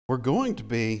We're going to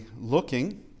be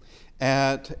looking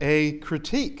at a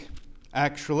critique,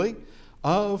 actually,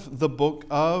 of the book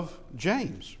of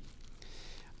James.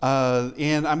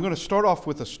 And I'm going to start off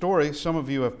with a story. Some of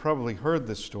you have probably heard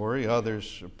this story,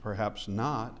 others perhaps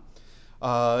not.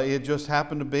 It just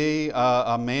happened to be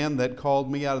a man that called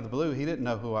me out of the blue. He didn't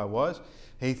know who I was.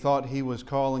 He thought he was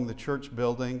calling the church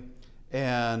building.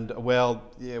 And, well,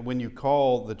 when you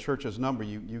call the church's number,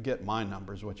 you get my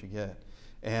number is what you get.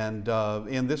 And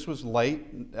this was late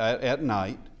at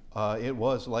night. It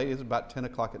was late. It was about 10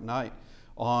 o'clock at night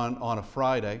on a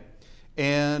Friday.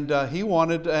 And he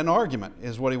wanted an argument,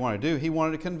 is what he wanted to do. He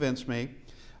wanted to convince me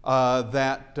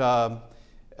that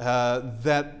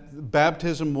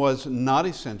baptism was not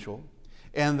essential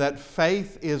and that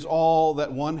faith is all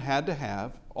that one had to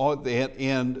have.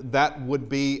 And that would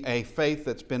be a faith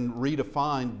that's been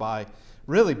redefined by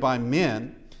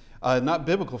men. Not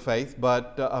biblical faith,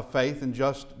 but a faith in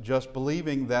just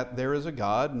believing that there is a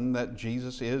God and that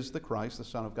Jesus is the Christ, the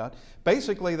Son of God.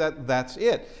 Basically, that's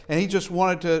it. And he just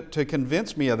wanted to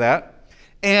convince me of that.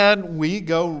 And we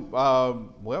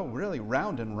go, really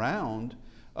round and round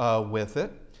with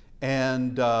it.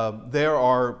 And there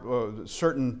are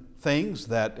certain things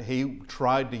that he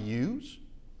tried to use.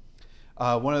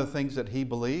 One of the things that he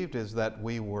believed is that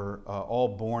we were all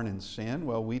born in sin.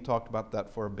 Well, we talked about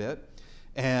that for a bit.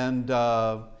 And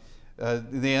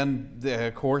then,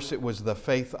 of course, it was the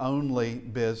faith-only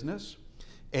business.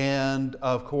 And,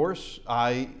 of course,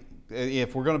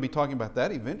 if we're going to be talking about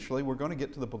that, eventually we're going to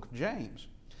get to the book of James.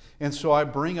 And so I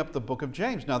bring up the book of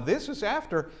James. Now, this is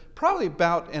after probably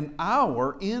about an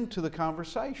hour into the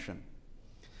conversation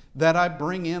that I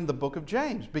bring in the book of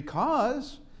James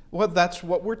because, well, that's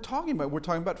what we're talking about. We're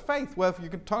talking about faith. Well, if you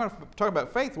can talk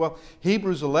about faith, well,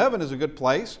 Hebrews 11 is a good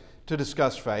place to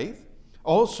discuss faith.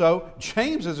 Also,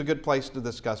 James is a good place to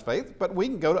discuss faith, but we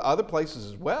can go to other places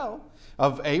as well,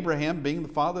 of Abraham being the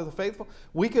father of the faithful.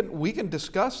 We can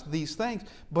discuss these things,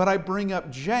 but I bring up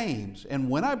James, and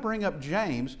when I bring up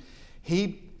James,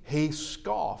 he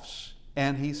scoffs,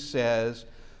 and he says,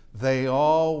 they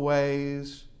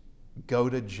always go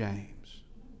to James.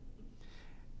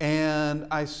 And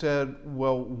I said,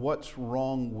 well, what's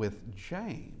wrong with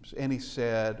James? And he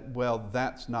said, well,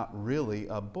 that's not really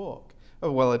a book.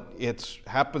 Well, it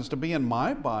happens to be in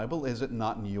my Bible. Is it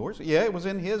not in yours? Yeah, it was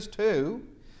in his too.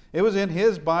 It was in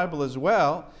his Bible as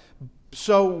well.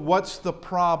 So what's the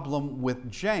problem with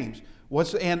James?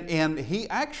 And he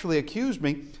actually accused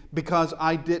me because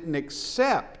I didn't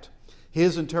accept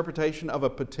his interpretation of a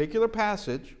particular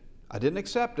passage. I didn't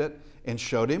accept it and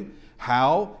showed him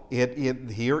how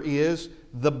here is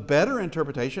the better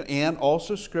interpretation and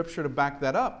also Scripture to back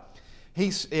that up. He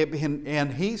said,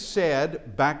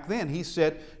 back then, he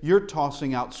said, you're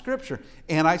tossing out Scripture.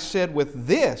 And I said with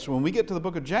this, when we get to the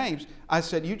book of James, I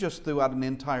said, you just threw out an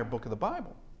entire book of the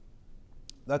Bible.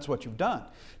 That's what you've done.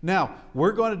 Now,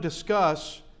 we're going to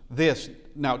discuss this.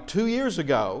 Now, 2 years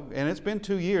ago, and it's been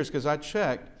 2 years because I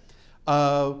checked,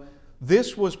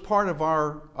 this was part of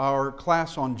our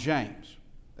class on James.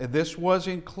 This was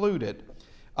included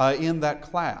in that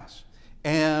class.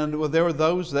 And well, there were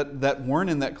those that weren't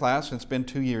in that class, and it's been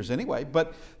 2 years anyway.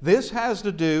 But this has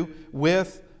to do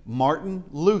with Martin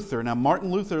Luther. Now, Martin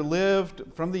Luther lived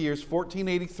from the years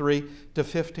 1483 to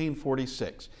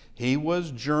 1546. He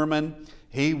was German.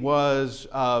 He was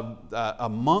a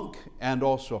monk and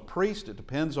also a priest. It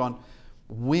depends on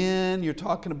when you're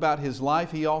talking about his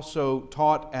life. He also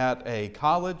taught at a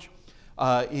college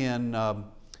in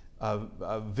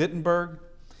Wittenberg.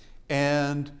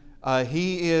 And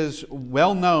he is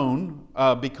well known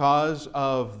because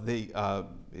of he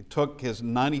took his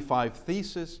 95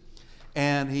 Thesis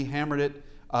and he hammered it,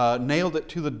 nailed it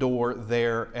to the door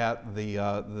there at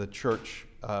the church,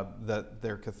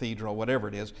 their cathedral, whatever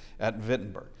it is, at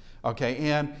Wittenberg. Okay,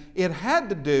 and it had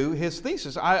to do, his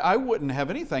thesis, I wouldn't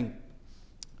have anything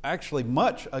actually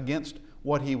much against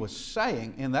what he was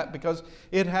saying in that because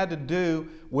it had to do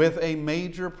with a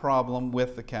major problem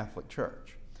with the Catholic Church.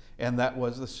 And that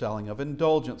was the selling of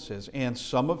indulgences. And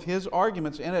some of his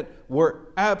arguments in it were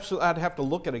absolutely, I'd have to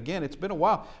look at it again, it's been a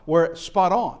while, were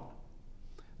spot on.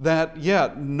 That,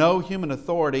 yeah, no human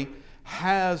authority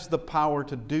has the power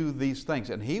to do these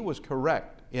things. And he was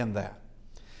correct in that.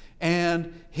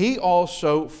 And he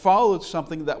also followed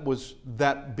something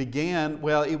that began,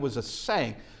 well, it was a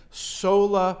saying,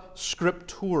 sola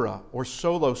scriptura, or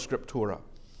solo scriptura.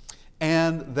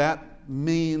 And that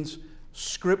means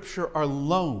Scripture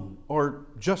alone, or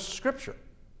just Scripture.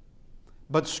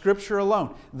 But Scripture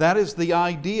alone. That is the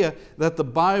idea that the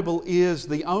Bible is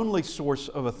the only source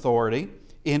of authority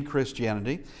in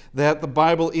Christianity, that the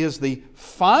Bible is the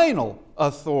final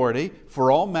authority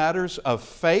for all matters of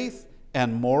faith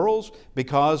and morals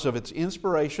because of its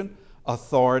inspiration,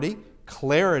 authority,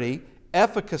 clarity,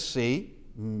 efficacy,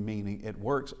 meaning it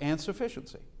works, and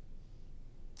sufficiency.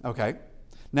 Okay?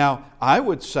 Now, I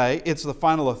would say it's the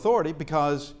final authority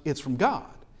because it's from God.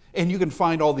 And you can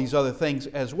find all these other things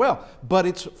as well, but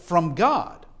it's from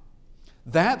God.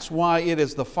 That's why it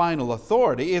is the final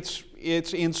authority.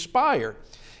 It's inspired.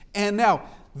 And now,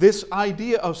 this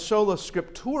idea of sola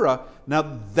scriptura,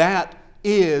 now that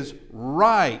is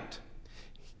right.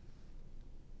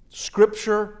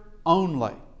 Scripture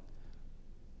only.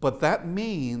 But that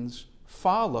means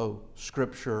follow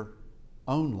Scripture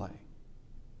only.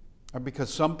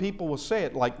 Because some people will say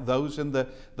it, like those in the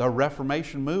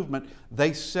Reformation movement,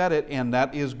 they said it, and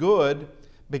that is good,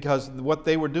 because what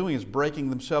they were doing is breaking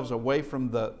themselves away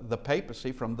from the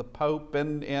papacy, from the Pope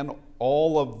and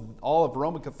all of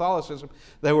Roman Catholicism.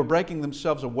 They were breaking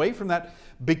themselves away from that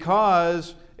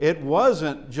because it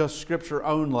wasn't just Scripture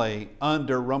only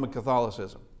under Roman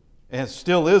Catholicism. And it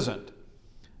still isn't.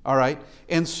 All right?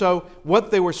 And so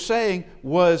what they were saying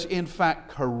was in fact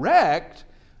correct,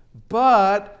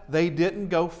 but they didn't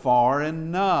go far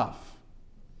enough.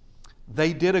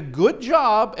 They did a good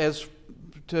job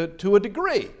to a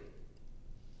degree,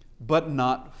 but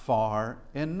not far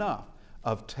enough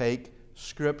of take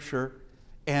Scripture,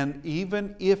 and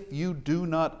even if you do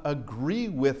not agree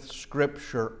with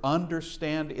Scripture,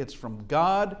 understand it's from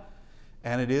God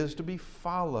and it is to be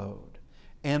followed.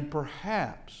 And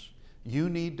perhaps you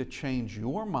need to change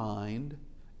your mind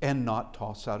and not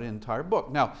toss out an entire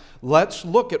book. Now, let's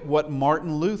look at what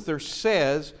Martin Luther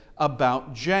says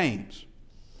about James.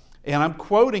 And I'm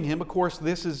quoting him. Of course,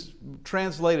 this is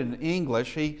translated in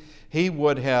English. He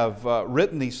would have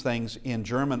written these things in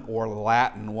German or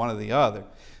Latin, one or the other.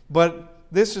 But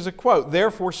this is a quote.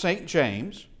 Therefore, St.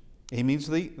 James, he means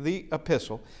the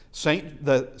epistle,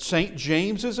 St.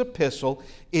 James's epistle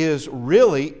is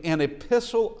really an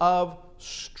epistle of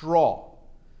straw,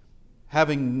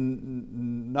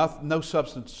 having no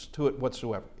substance to it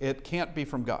whatsoever. It can't be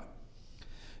from God.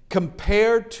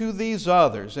 Compared to these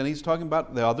others, and he's talking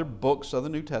about the other books of the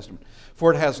New Testament,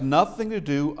 for it has nothing to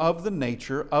do of the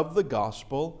nature of the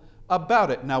gospel about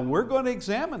it. Now, we're going to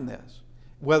examine this,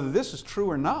 whether this is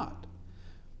true or not,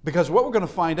 because what we're going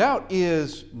to find out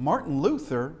is Martin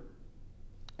Luther,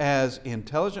 as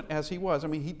intelligent as he was, I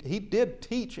mean, he did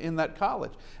teach in that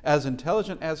college, as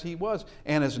intelligent as he was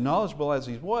and as knowledgeable as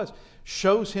he was,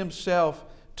 shows himself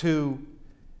to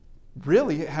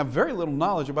really have very little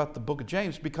knowledge about the book of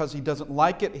James, because he doesn't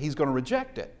like it, he's going to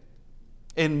reject it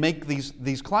and make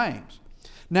these claims.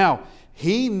 Now,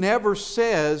 he never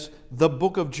says the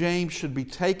book of James should be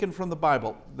taken from the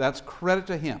Bible. That's credit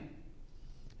to him.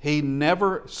 He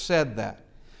never said that.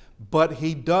 But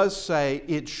he does say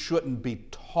it shouldn't be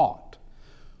taught.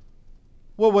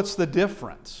 Well, what's the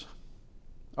difference?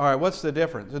 All right, what's the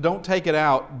difference? Don't take it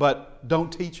out, but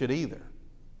don't teach it either.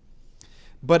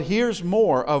 But here's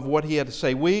more of what he had to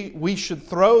say. We should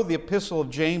throw the epistle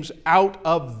of James out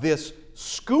of this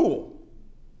school.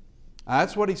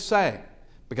 That's what he's saying,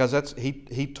 because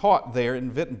he taught there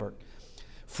in Wittenberg.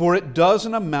 For it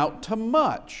doesn't amount to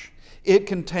much. It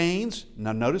contains,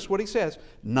 now notice what he says,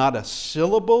 not a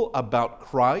syllable about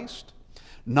Christ.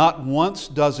 Not once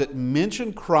does it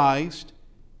mention Christ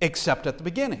except at the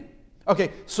beginning.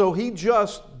 Okay, so he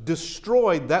just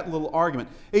destroyed that little argument.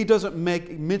 He doesn't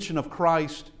make mention of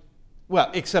Christ,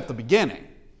 well, except the beginning.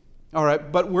 All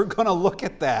right, but we're going to look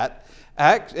at that,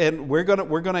 and we're going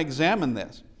to examine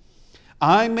this.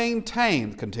 I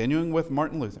maintain, continuing with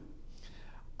Martin Luther,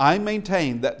 I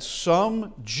maintain that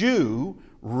some Jew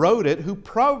wrote it who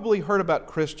probably heard about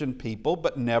Christian people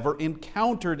but never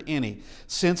encountered any.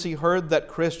 Since he heard that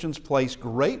Christians place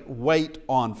great weight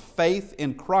on faith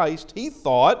in Christ, he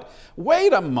thought,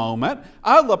 wait a moment,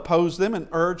 I'll oppose them and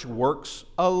urge works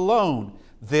alone.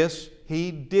 This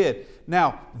he did.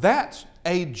 Now, that's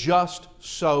a just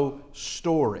so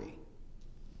story.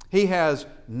 He has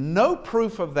no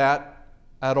proof of that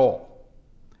at all.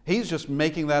 He's just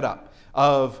making that up.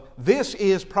 This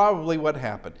is probably what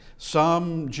happened.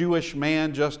 Some Jewish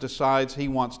man just decides he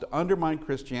wants to undermine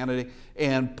Christianity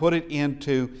and put it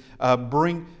into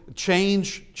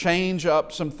change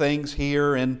up some things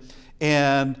here,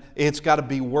 and it's got to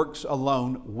be works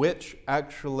alone, which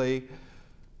actually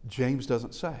James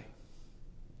doesn't say.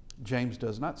 James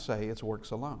does not say it's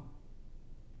works alone.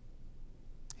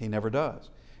 He never does.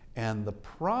 And the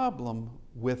problem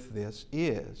with this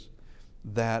is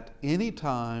that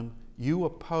anytime you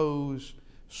oppose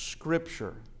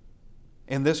Scripture,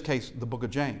 in this case, the book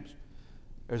of James,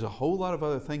 there's a whole lot of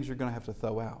other things you're going to have to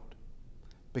throw out,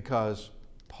 because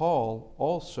Paul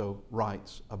also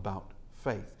writes about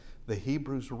faith. The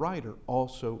Hebrews writer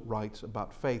also writes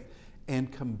about faith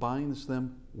and combines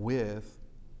them with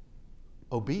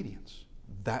obedience.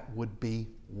 That would be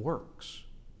works.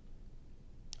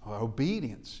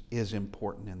 Obedience is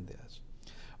important in this.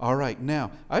 All right,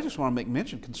 now, I just want to make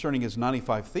mention concerning his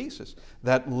 95 Theses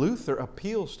that Luther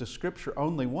appeals to Scripture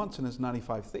only once in his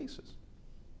 95 Theses.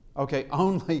 Okay,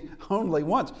 only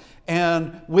once.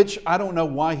 And which I don't know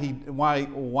why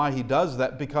he does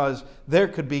that, because there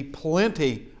could be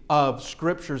plenty of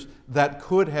Scriptures that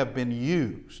could have been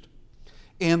used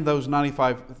in those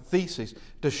 95 Theses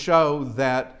to show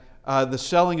that the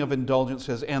selling of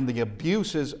indulgences and the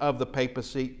abuses of the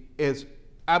papacy is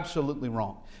absolutely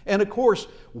wrong. And of course,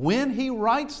 when he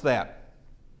writes that,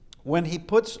 when he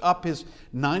puts up his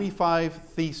 95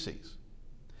 Theses,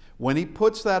 when he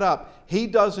puts that up, he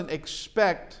doesn't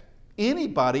expect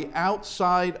anybody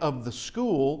outside of the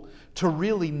school to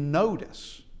really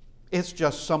notice. It's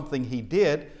just something he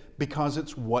did because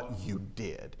it's what you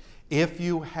did. If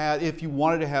you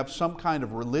wanted to have some kind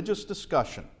of religious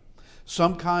discussion,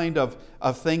 some kind of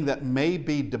thing that may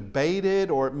be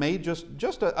debated, or it may just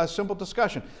a simple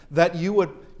discussion, that you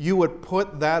would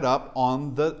put that up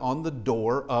on the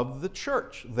door of the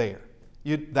church there.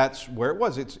 That's where it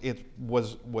was. It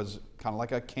was kind of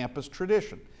like a campus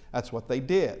tradition. That's what they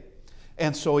did.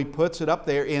 And so he puts it up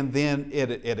there, and then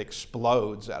it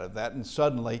explodes out of that, and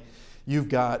suddenly you've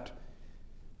got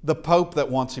the Pope that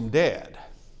wants him dead.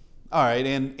 All right,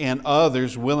 and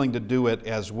others willing to do it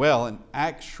as well. And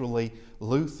actually,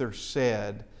 Luther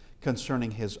said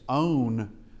concerning his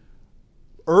own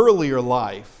earlier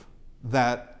life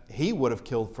that he would have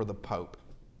killed for the Pope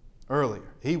earlier.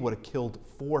 He would have killed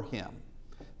for him.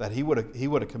 That he would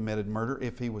have committed murder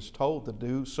if he was told to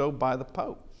do so by the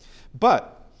Pope.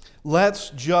 But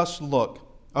let's just look.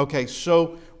 Okay,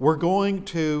 so we're going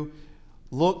to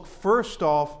look first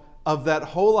off of that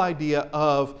whole idea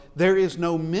of there is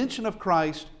no mention of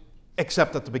Christ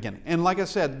except at the beginning. And like I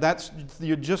said,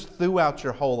 you just threw out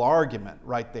your whole argument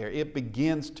right there. It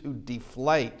begins to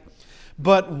deflate.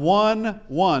 But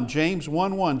James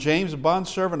 1:1, James, a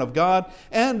bondservant of God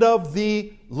and of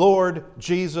the Lord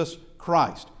Jesus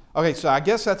Christ. Okay, so I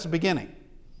guess that's the beginning.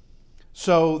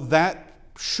 So that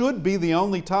should be the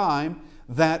only time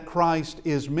that Christ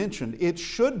is mentioned. It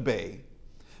should be.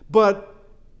 But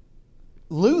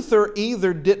Luther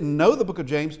either didn't know the book of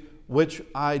James, which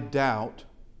I doubt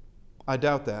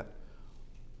that,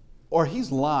 or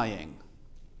he's lying,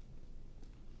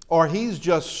 or he's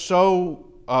just so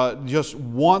just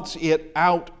wants it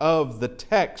out of the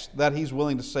text that he's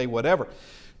willing to say whatever.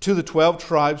 To the 12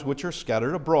 tribes which are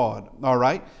scattered abroad. All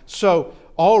right? So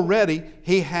already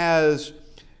he has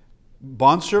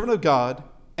bondservant of God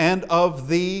and of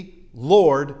the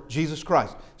Lord Jesus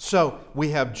Christ. So we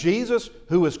have Jesus,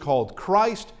 who is called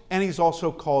Christ, and he's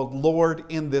also called Lord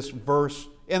in this verse,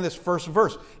 in this first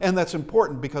verse. And that's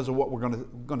important because of what we're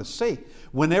going to see.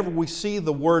 Whenever we see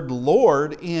the word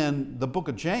Lord in the book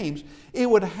of James, it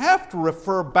would have to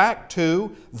refer back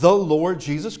to the Lord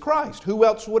Jesus Christ. Who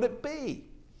else would it be?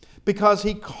 Because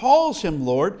he calls him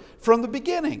Lord from the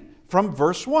beginning, from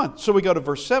verse 1. So we go to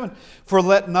verse 7. For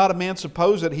let not a man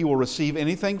suppose that he will receive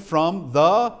anything from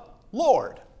the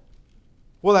Lord.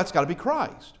 Well, that's got to be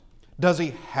Christ. Does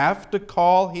he have to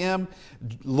call him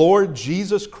Lord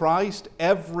Jesus Christ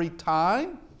every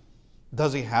time?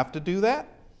 Does he have to do that?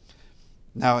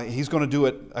 Now, he's going to do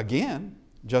it again,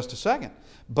 just a second.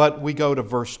 But we go to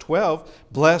verse 12.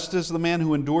 Blessed is the man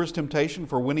who endures temptation,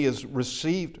 for when he has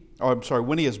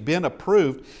when he has been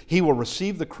approved, he will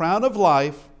receive the crown of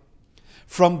life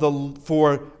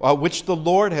which the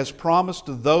Lord has promised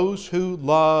to those who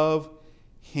love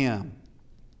him.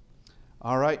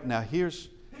 All right, now here's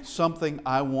something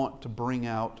I want to bring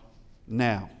out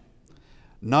now.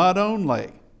 Not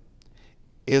only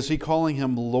is he calling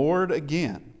him Lord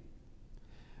again,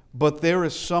 but there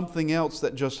is something else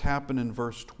that just happened in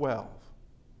verse 12.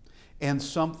 And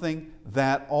something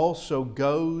that also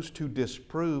goes to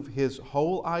disprove his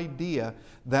whole idea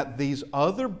that these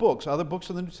other books of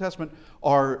the New Testament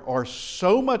are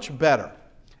so much better.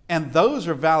 And those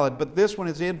are valid, but this one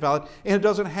is invalid, and it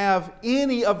doesn't have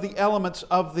any of the elements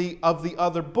of the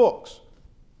other books.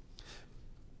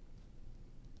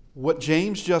 What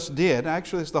James just did,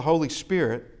 actually it's the Holy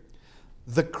Spirit,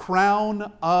 the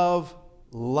crown of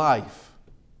life.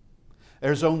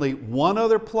 There's only one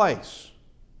other place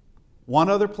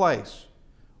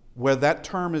where that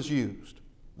term is used,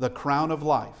 the crown of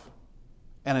life.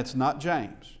 And it's not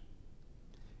James.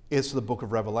 It's the book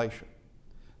of Revelation.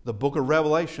 The book of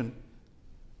Revelation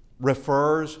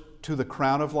refers to the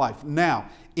crown of life. Now,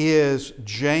 is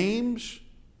James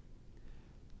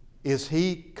Is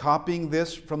he copying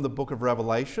this from the book of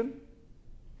Revelation?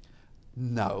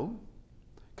 No,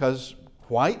 because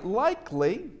quite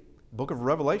likely the book of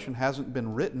Revelation hasn't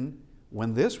been written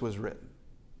when this was written.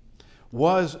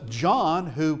 Was John,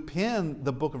 who penned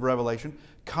the book of Revelation,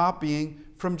 copying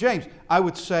from James? I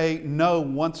would say no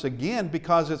once again,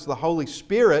 because it's the Holy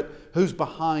Spirit who's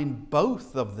behind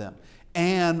both of them.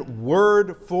 And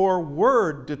word for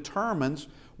word determines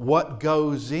what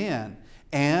goes in,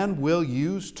 and will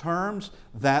use terms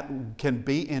that can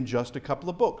be in just a couple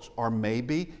of books, or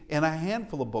maybe in a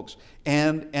handful of books,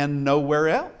 and nowhere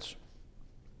else.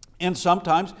 And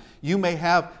sometimes you may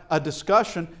have a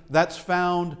discussion that's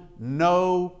found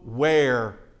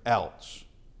nowhere else,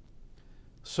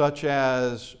 such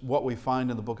as what we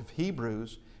find in the book of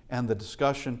Hebrews and the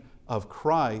discussion of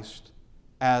Christ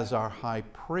as our high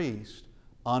priest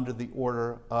under the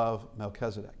order of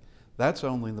Melchizedek. That's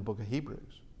only in the book of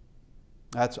Hebrews.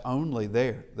 That's only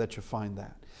there that you find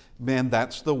that. And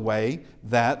that's the way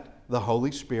that the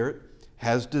Holy Spirit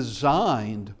has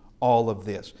designed all of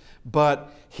this.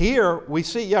 But here we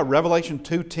see, Revelation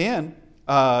 2:10,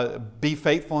 be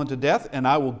faithful unto death, and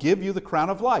I will give you the crown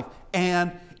of life.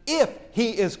 And if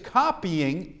he's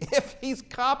copying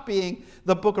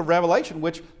the book of Revelation,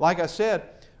 which, like I said,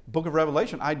 book of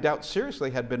Revelation, I doubt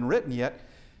seriously had been written yet,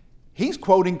 he's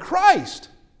quoting Christ.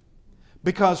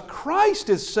 Because Christ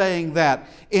is saying that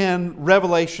in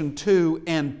Revelation 2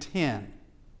 and 10.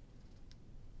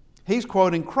 He's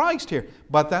quoting Christ here,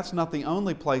 but that's not the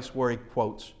only place where he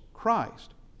quotes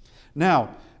Christ.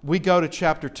 Now, we go to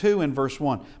chapter 2 and verse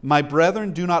 1. My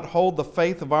brethren, do not hold the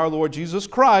faith of our Lord Jesus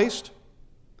Christ.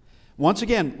 Once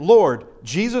again, Lord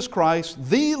Jesus Christ,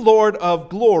 the Lord of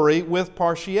glory, with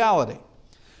partiality.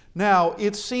 Now,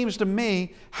 it seems to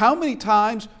me, how many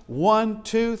times? 1,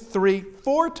 2, 3,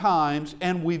 4 times,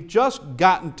 and we've just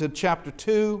gotten to chapter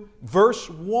 2, verse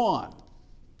 1.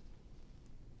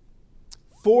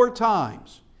 4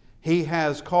 times he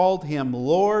has called him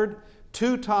Lord,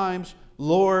 2 times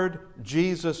Lord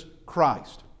Jesus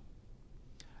Christ.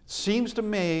 Seems to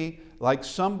me like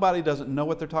somebody doesn't know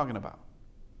what they're talking about,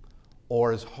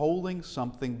 or is holding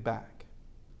something back.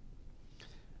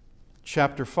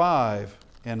 Chapter 5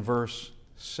 and verse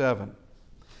 7.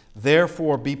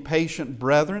 Therefore be patient,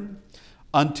 brethren,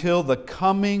 until the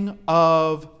coming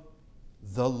of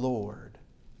the Lord.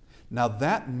 Now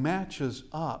that matches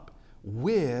up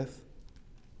with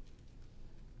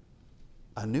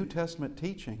a New Testament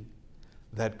teaching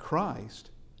that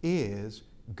Christ is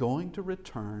going to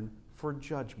return for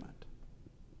judgment.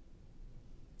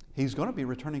 He's going to be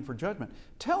returning for judgment.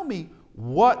 Tell me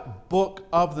what book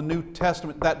of the New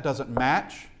Testament that doesn't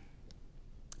match.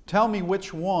 Tell me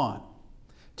which one.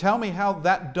 Tell me how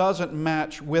that doesn't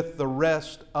match with the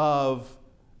rest of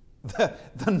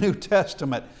the New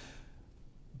Testament.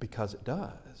 Because it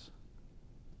does.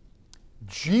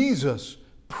 Jesus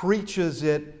preaches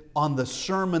it on the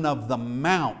Sermon of the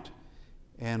Mount.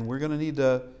 And we're going to need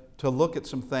to look at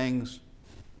some things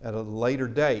at a later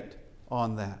date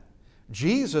on that.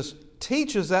 Jesus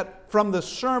teaches that from the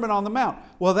Sermon on the Mount.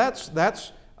 Well, that's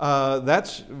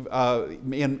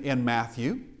in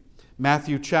Matthew.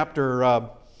 Matthew chapter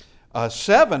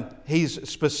 7, he's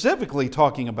specifically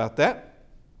talking about that.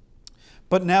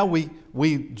 But now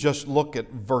we just look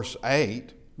at verse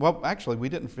 8. Well, actually, we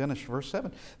didn't finish verse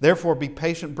 7. Therefore, be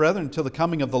patient, brethren, until the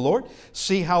coming of the Lord.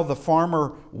 See how the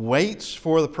farmer waits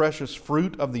for the precious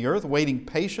fruit of the earth, waiting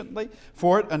patiently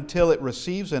for it until it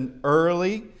receives an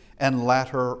early and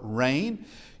latter rain.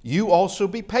 You also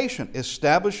be patient.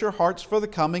 Establish your hearts, for the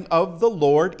coming of the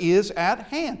Lord is at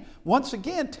hand. Once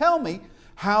again, tell me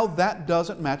how that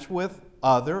doesn't match with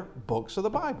other books of the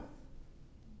Bible.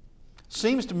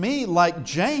 Seems to me like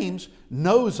James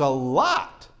knows a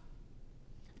lot.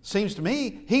 Seems to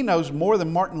me he knows more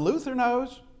than Martin Luther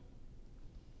knows.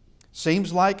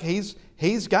 Seems like he's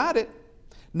got it.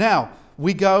 Now,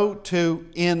 we go to,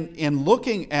 in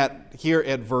looking at here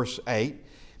at verse 8,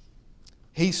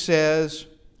 he says,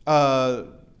 chapter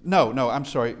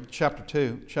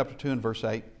 2 and verse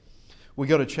 8. We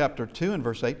go to chapter 2 and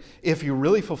verse 8. If you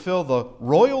really fulfill the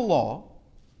royal law,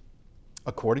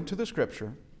 according to the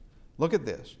Scripture, look at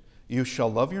this. You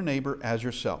shall love your neighbor as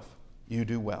yourself. You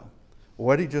do well.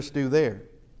 What did he just do there?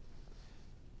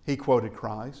 He quoted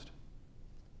Christ.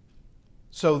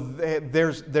 So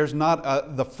there's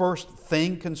not the first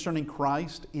thing concerning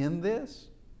Christ in this.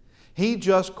 He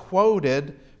just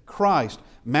quoted Christ.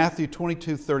 Matthew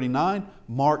 22:39,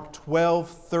 Mark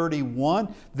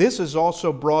 12:31. This is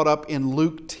also brought up in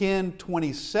Luke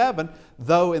 10:27,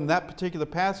 though in that particular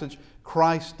passage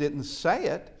Christ didn't say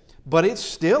it, but it's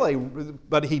still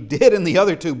but he did in the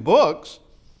other 2 books.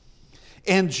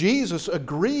 And Jesus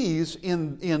agrees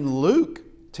in Luke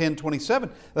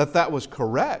 10:27 that that was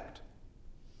correct.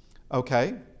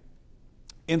 Okay?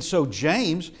 And so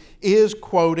James is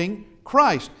quoting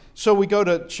Christ. So we go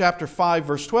to chapter 5,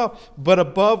 verse 12. But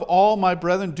above all, my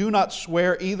brethren, do not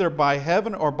swear either by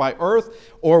heaven or by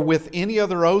earth or with any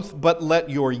other oath, but let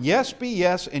your yes be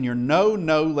yes and your no,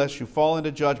 no, lest you fall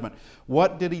into judgment.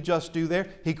 What did he just do there?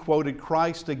 He quoted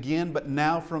Christ again, but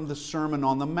now from the Sermon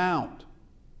on the Mount.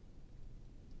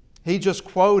 He just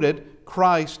quoted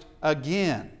Christ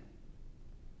again.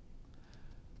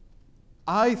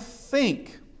 I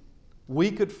think we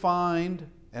could find,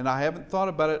 and I haven't thought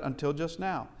about it until just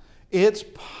now, it's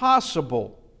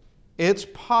possible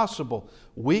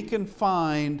we can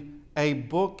find a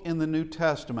book in the New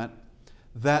Testament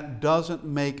that doesn't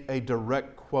make a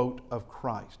direct quote of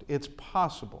Christ. It's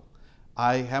possible.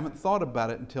 I haven't thought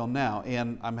about it until now,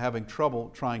 and I'm having trouble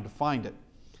trying to find it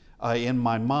in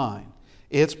my mind.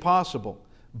 It's possible,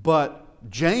 but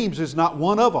James is not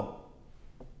one of them.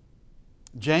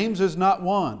 James is not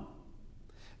one.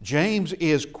 James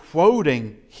is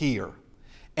quoting here.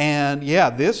 And yeah,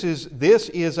 this is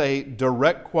a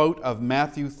direct quote of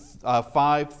Matthew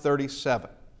 5:37.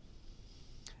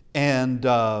 And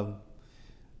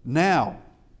now,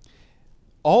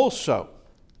 also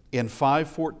in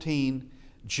 5:14,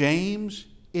 James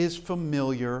is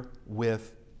familiar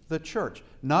with the church.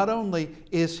 Not only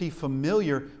is he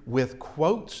familiar with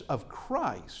quotes of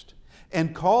Christ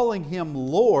and calling him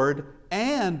Lord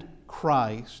and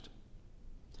Christ,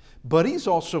 but he's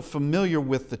also familiar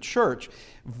with the church.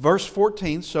 Verse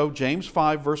 14, so James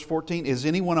 5, verse 14, is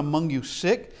anyone among you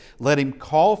sick? Let him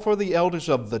call for the elders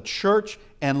of the church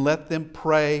and let them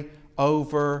pray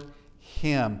over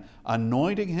him,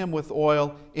 anointing him with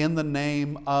oil in the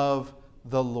name of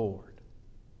the Lord.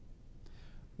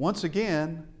 Once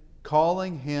again,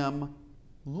 calling him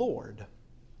Lord.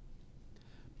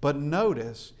 But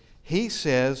notice, he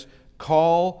says,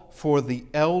 call for the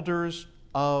elders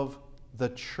of the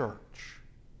church.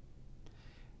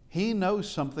 He knows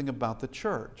something about the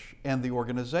church and the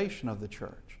organization of the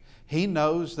church. He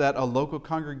knows that a local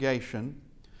congregation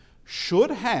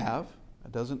should have,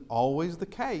 it isn't always the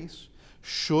case,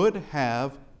 should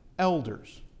have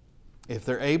elders. If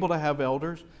they're able to have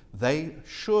elders, they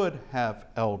should have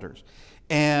elders.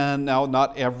 And now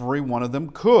not every one of them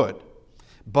could,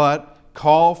 but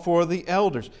call for the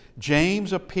elders.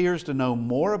 James appears to know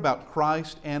more about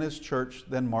Christ and His church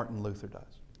than Martin Luther does.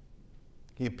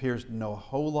 He appears to know a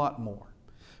whole lot more,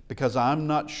 because I'm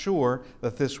not sure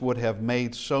that this would have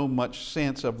made so much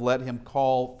sense of let him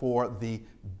call for the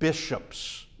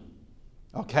bishops.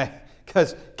 Okay?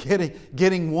 Because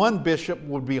getting one bishop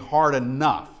would be hard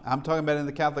enough. I'm talking about in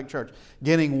the Catholic Church.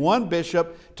 Getting one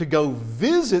bishop to go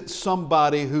visit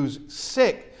somebody who's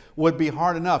sick would be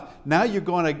hard enough. Now you're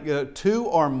going to two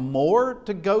or more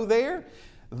to go there?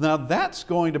 Now that's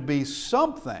going to be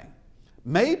something.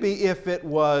 Maybe if it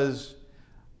was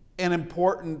an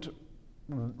important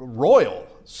royal,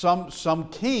 some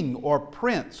king or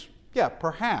prince, yeah,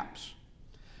 perhaps.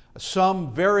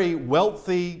 Some very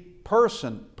wealthy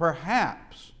person,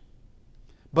 perhaps.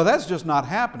 But that's just not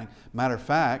happening. Matter of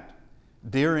fact,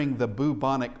 during the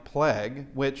bubonic plague,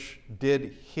 which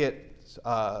did hit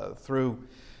through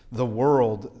the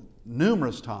world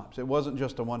numerous times, it wasn't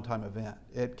just a one-time event.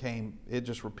 It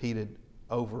just repeated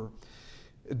over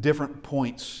different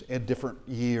points at different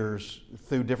years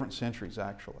through different centuries,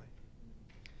 actually.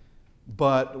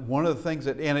 But one of the things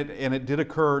that, and it did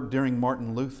occur during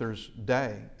Martin Luther's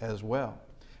day as well.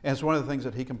 And it's one of the things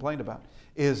that he complained about,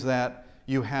 is that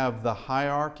you have the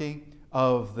hierarchy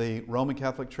of the Roman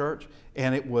Catholic Church,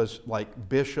 and it was like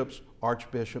bishops,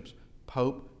 archbishops,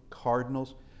 pope,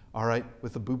 cardinals. All right,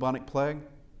 with the bubonic plague,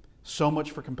 so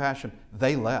much for compassion.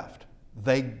 They left.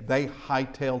 They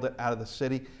hightailed it out of the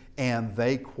city, and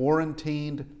they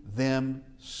quarantined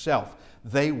themselves.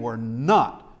 They were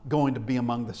not going to be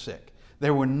among the sick.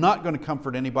 They were not going to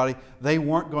comfort anybody. They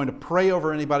weren't going to pray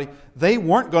over anybody. They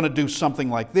weren't going to do something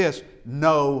like this.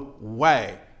 No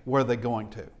way were they going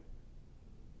to. And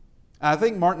I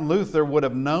think Martin Luther would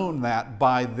have known that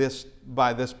by this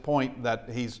point that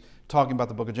he's talking about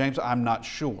the book of James. I'm not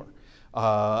sure.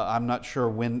 I'm not sure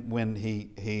when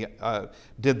he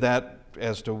did that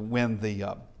as to when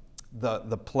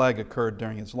the plague occurred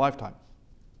during his lifetime.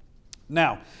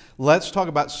 Now, let's talk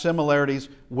about similarities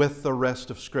with the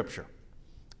rest of Scripture,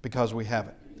 because we have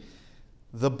it.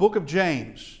 The book of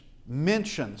James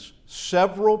mentions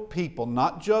several people,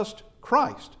 not just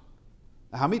Christ.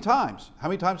 How many times? How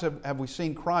many times have we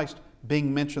seen Christ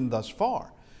being mentioned thus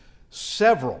far?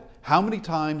 Several. How many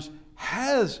times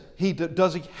does he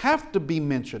have to be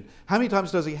mentioned? How many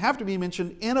times does he have to be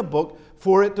mentioned in a book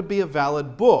for it to be a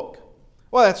valid book?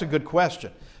 Well, that's a good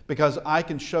question, because I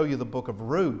can show you the book of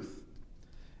Ruth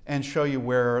and show you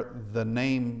where the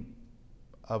name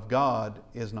of God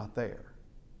is not there.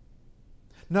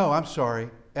 No, I'm sorry,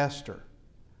 Esther.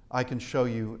 I can show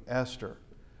you Esther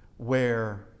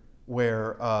where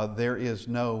there's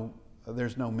no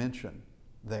mention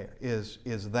there. Is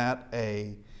that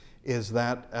a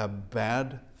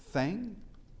bad thing?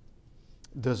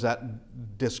 Does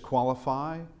that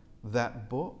disqualify that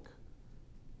book?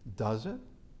 Does it?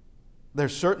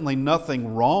 There's certainly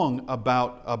nothing wrong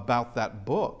about that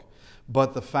book,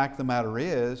 but the fact of the matter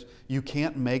is you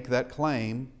can't make that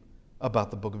claim about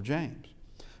the book of James.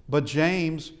 But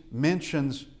James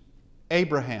mentions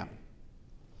Abraham.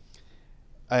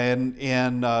 And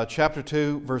in chapter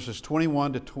 2, verses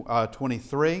 21 to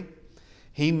 23,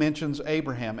 he mentions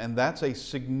Abraham, and that's a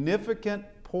significant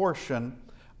portion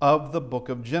of the book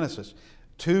of Genesis.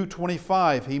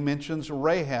 2:25, he mentions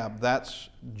Rahab. That's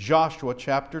Joshua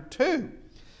chapter 2.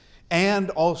 And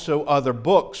also other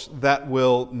books that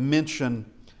will mention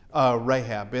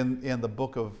Rahab. In the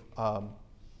book of,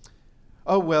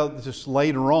 just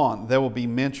later on, there will be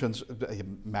mentions.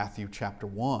 Matthew chapter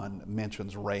 1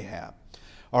 mentions Rahab.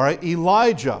 All right,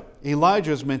 Elijah.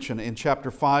 Elijah is mentioned in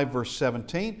chapter 5, verse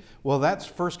 17. Well, that's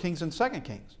 1 Kings and 2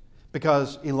 Kings,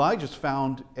 because Elijah is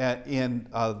found in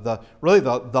the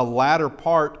latter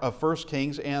part of 1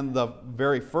 Kings and the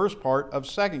very first part of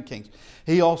 2 Kings.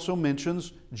 He also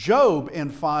mentions Job in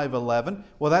 5:11.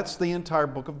 Well, that's the entire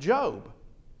book of Job.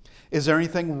 Is there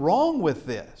anything wrong with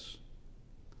this?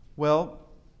 Well,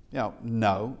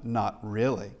 no, not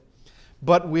really.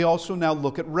 But we also now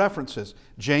look at references.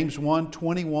 James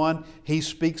 1:21, he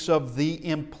speaks of the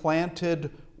implanted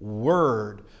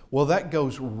word. Well, that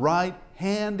goes right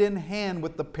hand in hand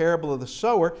with the parable of the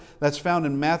sower. That's found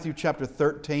in Matthew chapter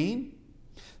 13,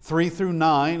 3 through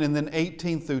 9, and then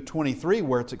 18 through 23,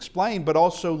 where it's explained, but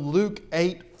also Luke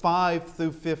 8, 5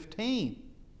 through 15.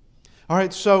 All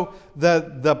right, so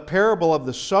the parable of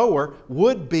the sower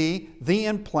would be the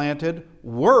implanted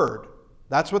word.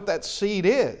 That's what that seed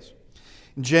is.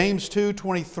 James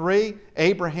 2:23,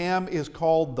 Abraham is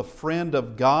called the friend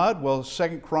of God. Well,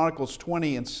 2 Chronicles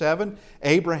 20 and 7,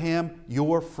 Abraham,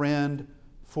 your friend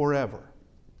forever.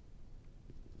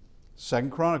 2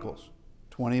 Chronicles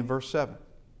 20 and verse 7.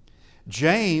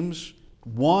 James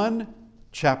 1,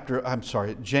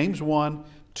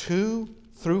 2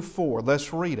 through 4.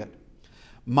 Let's read it.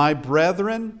 My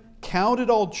brethren, count it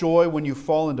all joy when you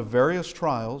fall into various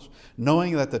trials,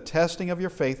 knowing that the testing of your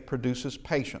faith produces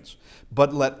patience.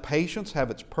 But let patience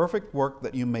have its perfect work,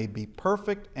 that you may be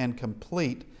perfect and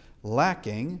complete,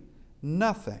 lacking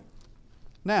nothing.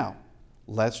 Now,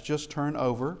 let's just turn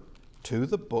over to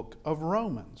the book of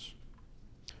Romans.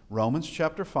 Romans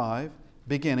chapter 5,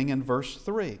 beginning in verse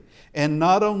 3. And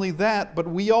not only that, but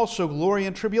we also glory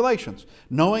in tribulations,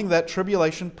 knowing that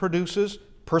tribulation produces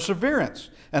perseverance,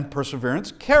 and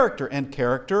perseverance, character, and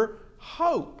character,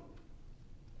 hope.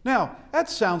 Now, that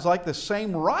sounds like the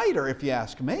same writer, if you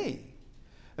ask me.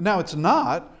 Now, it's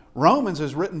not. Romans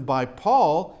is written by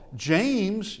Paul.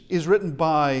 James is written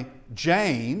by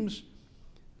James.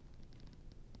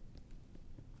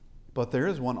 But there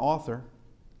is one author,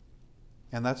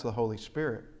 and that's the Holy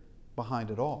Spirit behind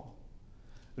it all.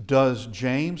 Does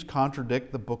James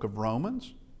contradict the book of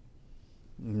Romans?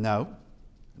 No,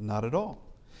 not at all.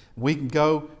 We can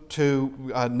go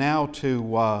now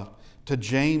to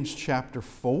James chapter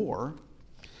 4.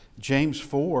 James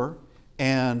 4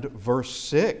 and verse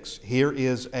 6. Here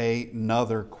is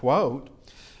another quote.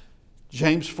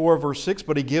 James 4 verse 6,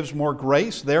 but he gives more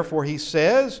grace. Therefore he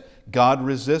says, God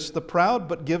resists the proud,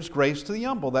 but gives grace to the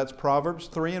humble. That's Proverbs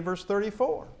 3 and verse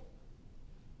 34.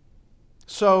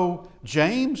 So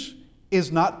James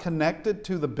is not connected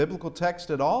to the biblical text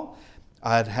at all.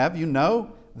 I'd have you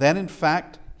know that in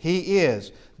fact he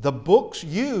is. The books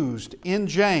used in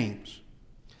James,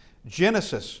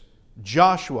 Genesis,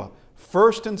 Joshua,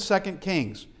 1st and 2nd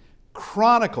Kings,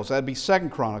 Chronicles, that'd be 2nd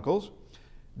Chronicles,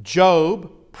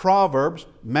 Job, Proverbs,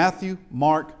 Matthew,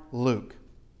 Mark, Luke.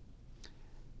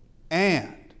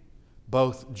 And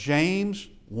both James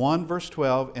 1 verse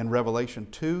 12 and Revelation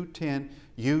 2:10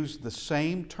 use the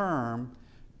same term,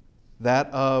 that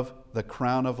of the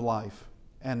crown of life,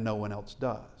 and no one else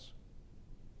does.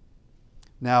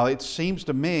 Now, it seems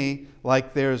to me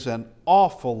like there's an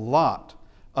awful lot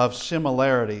of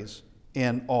similarities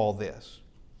in all this.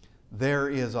 There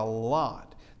is a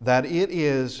lot, that it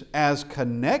is as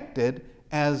connected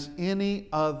as any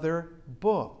other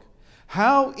book.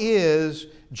 How is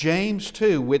James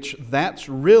 2, which that's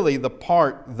really the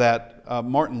part that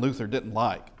Martin Luther didn't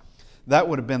like. That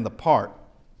would have been the part.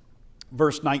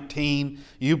 Verse 19,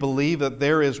 you believe that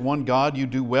there is one God, you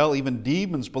do well, even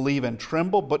demons believe and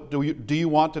tremble, but do you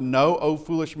want to know, O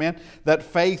foolish man, that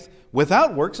faith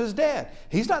without works is dead?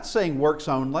 He's not saying works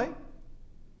only.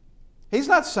 He's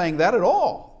not saying that at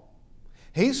all.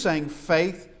 He's saying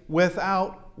faith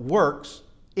without works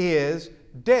is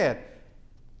dead.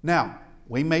 Now,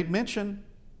 we made mention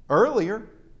earlier,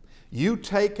 you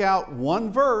take out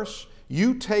one verse,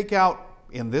 you take out,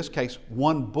 in this case,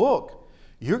 one book,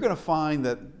 you're going to find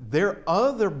that there are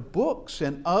other books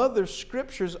and other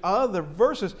scriptures, other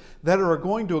verses that are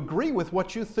going to agree with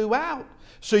what you threw out.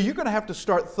 So you're going to have to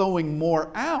start throwing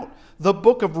more out. The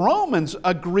book of Romans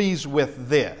agrees with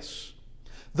this.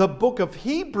 The book of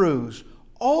Hebrews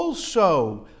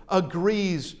also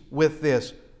agrees with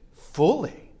this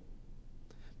fully.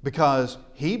 Because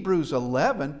Hebrews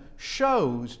 11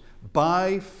 shows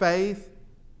by faith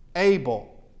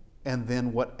Abel, and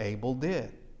then what Abel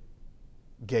did.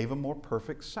 Gave a more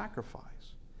perfect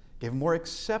sacrifice. Gave a more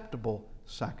acceptable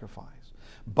sacrifice.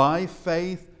 By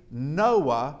faith,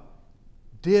 Noah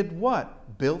did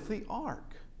what? Built the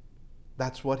ark.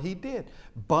 That's what he did.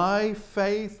 By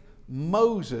faith,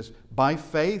 Moses. By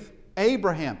faith,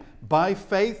 Abraham. By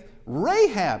faith,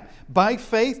 Rahab. By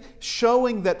faith,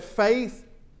 showing that faith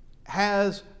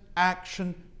has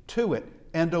action to it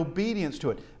and obedience to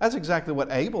it. That's exactly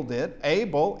what Abel did.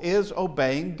 Abel is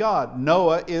obeying God.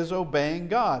 Noah is obeying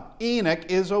God. Enoch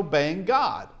is obeying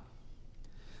God.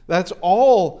 That's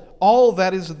all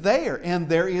that is there, and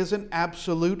there is an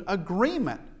absolute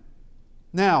agreement.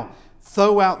 Now,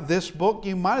 throw out this book,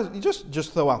 you might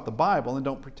just throw out the Bible and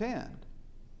don't pretend.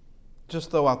 Just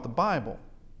throw out the Bible.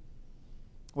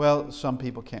 Well, some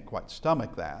people can't quite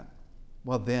stomach that.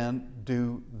 Well, then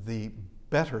do the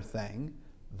better thing,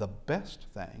 the best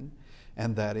thing,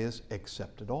 and that is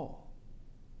accept it all.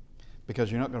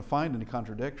 Because you're not going to find any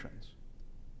contradictions.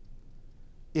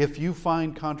 If you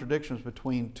find contradictions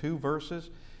between two verses,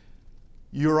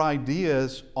 your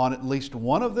ideas on at least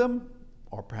one of them,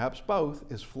 or perhaps both,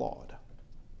 is flawed.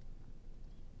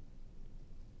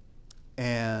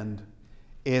 And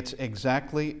it's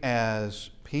exactly as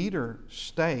Peter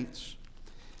states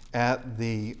at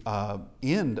the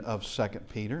end of 2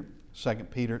 Peter, 2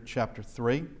 Peter chapter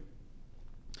 3,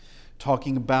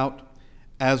 talking about,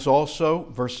 as also,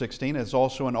 verse 16, as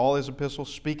also in all his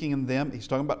epistles, speaking in them, he's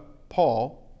talking about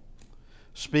Paul,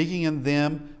 speaking in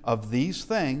them of these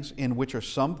things, in which are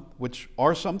some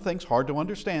things hard to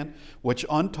understand, which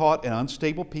untaught and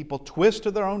unstable people twist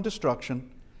to their own destruction,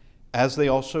 as they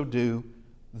also do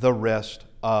the rest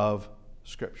of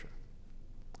Scripture.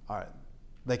 All right.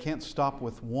 They can't stop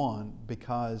with one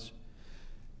because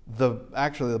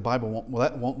actually the Bible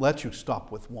won't let you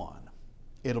stop with one.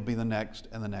 It'll be the next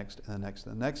and the next and the next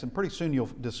and the next. And pretty soon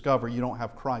you'll discover you don't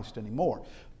have Christ anymore.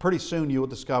 Pretty soon you will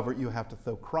discover you have to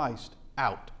throw Christ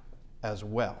out as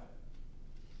well.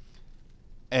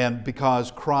 And because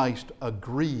Christ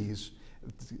agrees,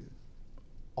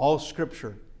 all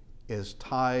Scripture is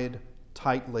tied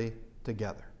tightly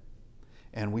together.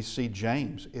 And we see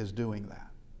James is doing that.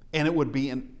 And it would be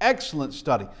an excellent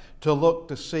study to look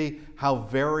to see how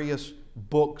various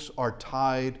books are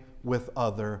tied with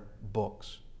other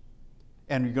books.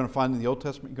 And you're going to find in the Old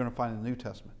Testament, you're going to find in the New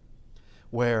Testament.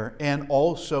 And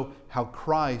also how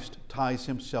Christ ties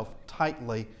himself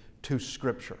tightly to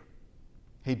Scripture.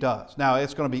 He does. Now,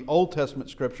 it's going to be Old Testament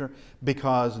Scripture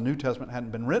because the New Testament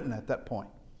hadn't been written at that point.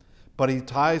 But he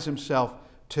ties himself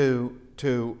to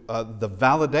the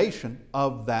validation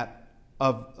of that,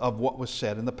 of what was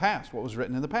said in the past, what was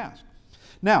written in the past.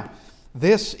 Now,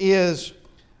 this is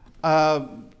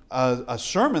a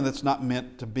sermon that's not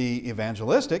meant to be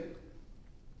evangelistic,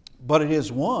 but it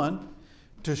is one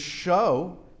to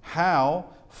show how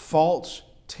false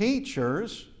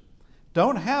teachers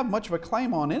don't have much of a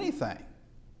claim on anything.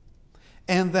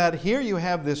 And that here you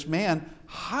have this man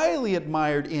highly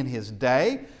admired in his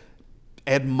day,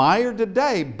 admired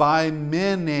today by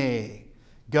many.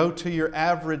 Go to your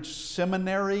average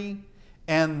seminary,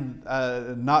 and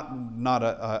not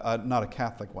a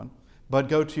Catholic one, but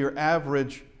go to your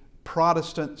average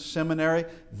Protestant seminary.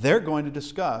 They're going to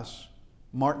discuss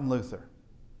Martin Luther.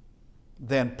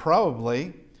 Then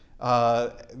probably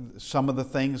some of the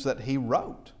things that he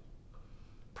wrote.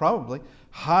 Probably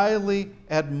highly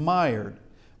admired.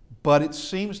 But it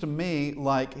seems to me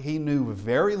like he knew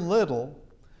very little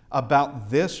about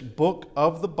this book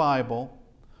of the Bible,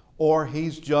 or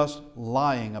he's just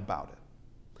lying about it.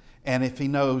 And if he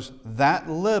knows that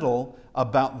little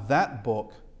about that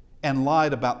book and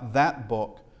lied about that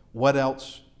book, what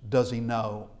else does he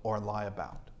know or lie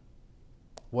about?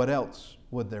 What else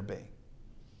would there be?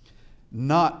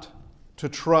 Not to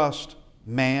trust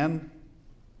man,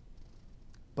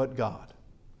 but God.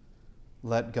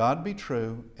 Let God be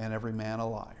true and every man a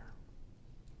liar.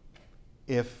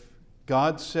 If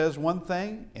God says one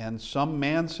thing and some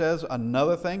man says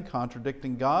another thing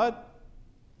contradicting God,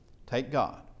 take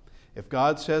God. If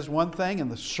God says one thing and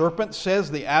the serpent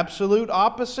says the absolute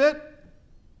opposite,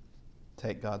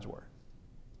 take God's word.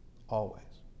 Always.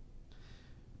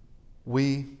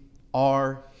 We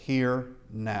are here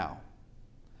now.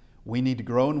 We need to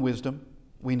grow in wisdom.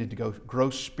 We need to grow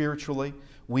spiritually.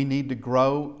 We need to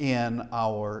grow in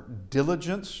our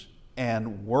diligence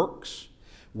and works.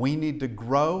 We need to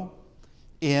grow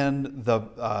in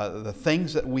the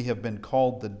things that we have been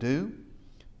called to do,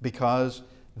 because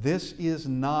this is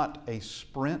not a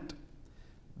sprint.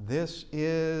 This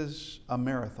is a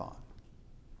marathon.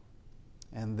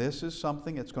 And this is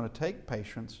something that's going to take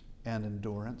patience and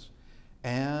endurance.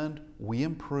 And we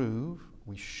improve,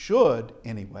 we should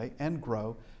anyway, and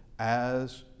grow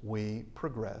as we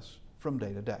progress from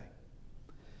day to day.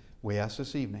 We ask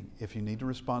this evening, if you need to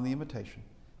respond to the invitation,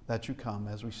 that you come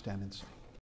as we stand and sing.